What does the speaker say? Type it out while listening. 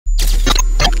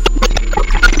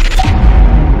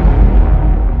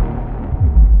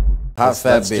Hot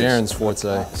fat bitch. That's Jaren's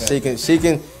forte.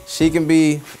 She can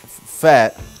be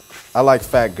fat. I like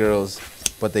fat girls,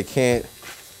 but they can't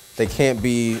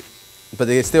be. But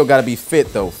they still gotta be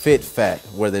fit though, fit fat,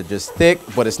 where they're just thick,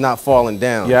 but it's not falling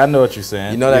down. Yeah, I know what you're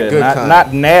saying. You know that good kind.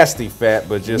 Not nasty fat,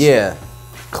 but just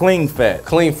clean fat.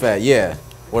 Clean fat, yeah.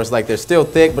 Where it's like they're still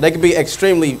thick, but they can be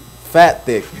extremely fat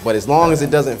thick, but as long as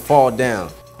it doesn't fall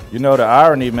down. You know the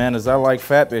irony, man, is I like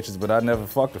fat bitches, but I never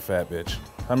fucked a fat bitch.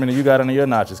 How many you got under your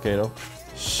notches, Kato?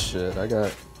 Shit, I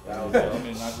got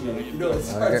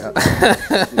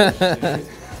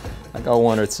I got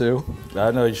 1 or 2.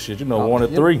 I know shit, you know 1 or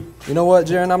 3. You know what,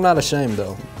 Jaren? I'm not ashamed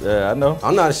though. Yeah, I know.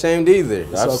 I'm not ashamed either.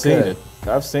 I've seen it.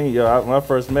 I've seen, when I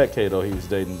first met Kato, he was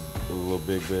dating a little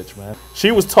big bitch, man.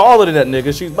 She was taller than that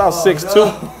nigga. She was about 6'2".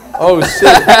 No. Oh shit.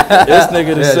 This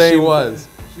nigga the same. She was.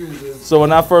 So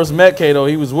when I first met Kato,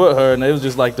 he was with her, and it was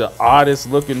just like the oddest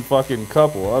looking fucking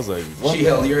couple. I was like, what? She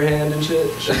held your hand and shit?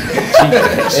 she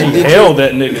held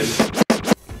that nigga.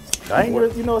 I ain't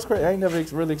really, you know what's crazy? I ain't never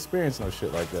really experienced no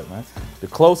shit like that, man. The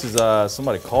closest,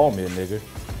 somebody called me a nigga,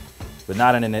 but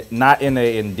not in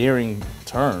a endearing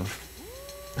term.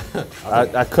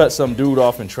 I cut some dude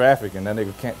off in traffic, and that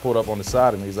nigga pulled up on the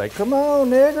side of me. He's like, "Come on,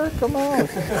 nigga, come on."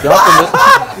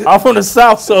 I'm from the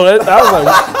South, so I was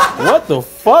like, "What the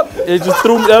fuck?" It just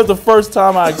threw me. That was the first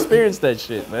time I experienced that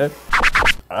shit, man.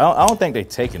 I don't think they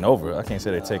taking over. I can't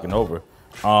say they taking over.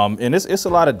 And it's a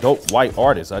lot of dope white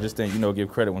artists. I just think, you know, give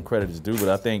credit when credit is due. But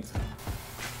I think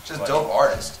just dope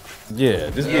artists. Yeah,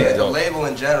 the label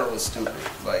in general is stupid.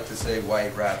 Like to say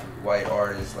white rapper, white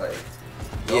artist, like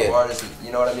dope artists.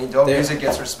 You know what I mean? Dope music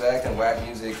gets respect, and whack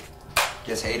music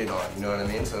gets hated on. You know what I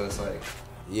mean? So it's like.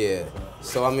 Yeah.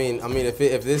 So I mean, if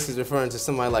this is referring to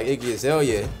somebody like Iggy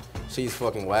Azalea, she's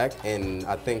fucking whack, and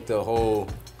I think the whole.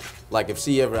 Like if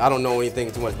she ever, I don't know anything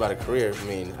too much about her career. I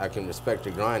mean, I can respect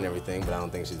her grind and everything, but I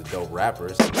don't think she's a dope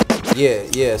rapper.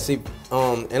 Yeah, see,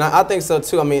 and I think so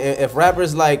too. I mean, if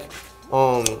rappers like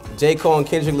J. Cole and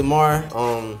Kendrick Lamar,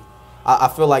 I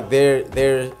feel like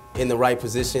they're in the right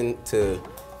position to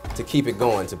keep it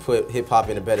going, to put hip hop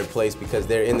in a better place because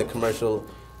they're in the commercial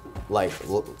like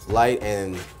light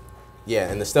and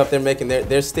and the stuff they're making,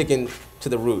 they're sticking to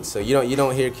the roots. So you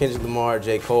don't hear Kendrick Lamar,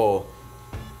 J. Cole.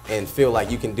 And feel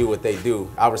like you can do what they do.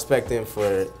 I respect them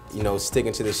for, you know,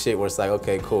 sticking to the shit where it's like,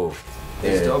 okay, cool.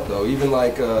 It's dope though. Even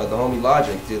like the homie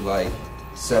Logic did like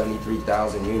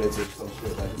 73,000 units or some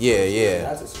shit like that. Yeah.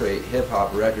 That's a straight hip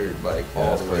hop record, like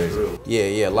all the way through.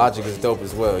 Yeah. Logic is dope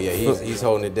as well. Yeah, he's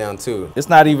holding it down too. It's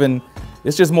not even.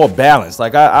 It's just more balanced.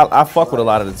 Like I fuck with a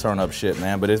lot of the turn up shit,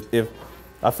 man. But if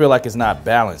I feel like it's not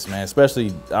balanced, man.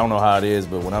 Especially I don't know how it is,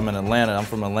 but when I'm in Atlanta, I'm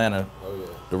from Atlanta.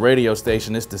 The radio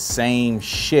station, it's the same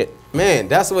shit. Man,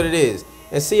 that's what it is.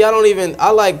 And see, I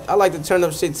like the turn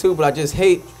up shit too, but I just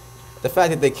hate the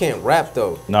fact that they can't rap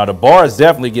though. No, the bar is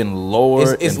definitely getting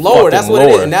lower. It's lower. That's what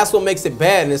it is, and that's what makes it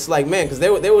bad. And it's like, man, because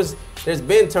there's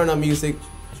been turn up music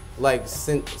like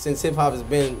since hip hop has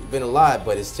been alive,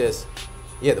 but it's just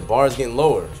the bar is getting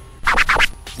lower.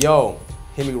 Yo,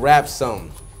 hear me rap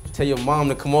something. Tell your mom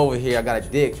to come over here. I got a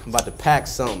dick. I'm about to pack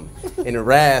something in the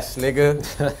rash, nigga.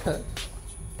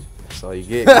 That's all you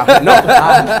get.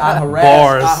 I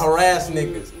harass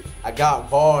niggas. I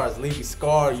got bars. Leave you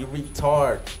scarred. You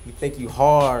retard. You think you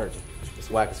hard.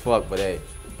 It's whack as fuck, but hey.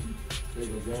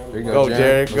 There you go,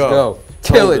 Jared. Go.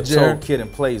 Kill it, Jared. Kid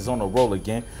and plays on the roll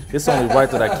again. It's only right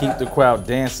that I keep the crowd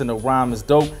dancing. The rhyme is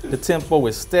dope. The tempo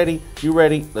is steady. You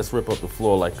ready? Let's rip up the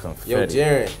floor like confetti. Yo,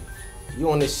 Jared.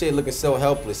 You on this shit looking so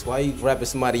helpless. Why you rapping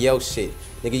somebody else shit?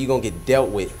 Nigga, you gonna get dealt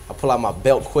with. I pull out my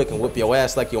belt quick and whip your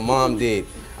ass like your mom did.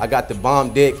 I got the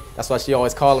bomb dick. That's why she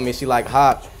always calling me. She like,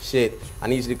 hot shit. I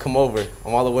need you to come over.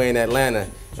 I'm all the way in Atlanta.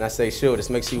 And I say, sure,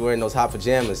 just make sure you wearing those hot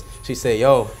pajamas. She say,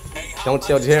 yo, don't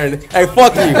tell Jared. Hey,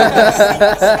 fuck you.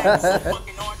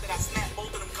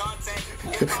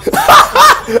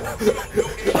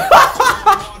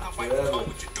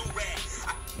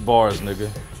 Bars,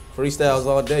 nigga. Freestyles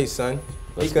all day, son.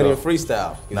 He couldn't even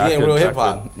freestyle. He Nah, ain't real hip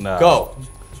hop. Nah. Go.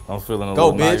 I'm feeling a Go,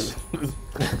 little bitch.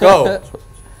 Go.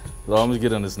 So I'm gonna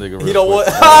get on this nigga real He don't quick.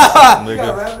 want. He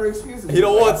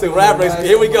don't want to. Rapper excuses.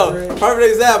 Here we go.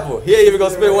 Perfect example. He ain't even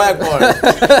gonna spit whack bars.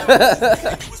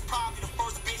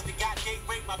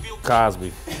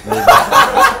 Cosby.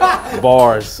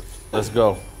 Bars. Let's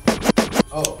go.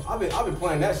 Oh, I've been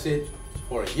playing that shit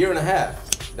for a year and a half.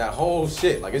 That whole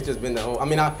shit. Like it's just been the whole. I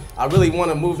mean, I really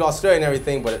want to move to Australia and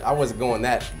everything, but I wasn't going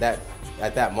that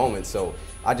at that moment. So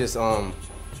I just thought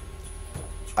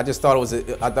it was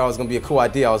gonna be a cool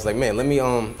idea. I was like, man, let me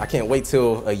I can't wait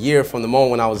till a year from the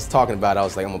moment when I was talking about it. I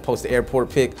was like, I'm gonna post the airport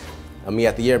pic of me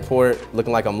at the airport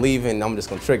looking like I'm leaving. I'm just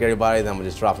gonna trick everybody, then I'm gonna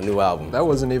just drop a new album. That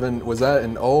wasn't even, was that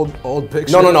an old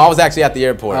picture? No, I was actually at the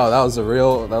airport. Oh, that was a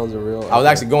real. I was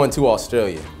actually going to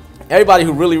Australia. Everybody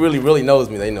who really knows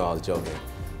me, they know I was joking.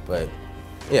 But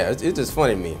yeah, it's just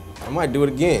funny to me. I might do it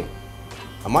again.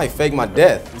 I might fake my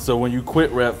death. So when you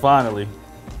quit rap finally,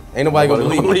 ain't nobody gonna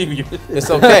believe you. It's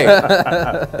okay.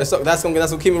 That's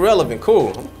gonna keep me relevant.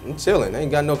 Cool. I'm chilling. I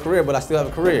ain't got no career, but I still have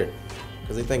a career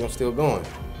because they think I'm still going.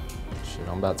 Shit,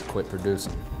 I'm about to quit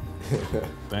producing.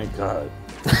 thank God.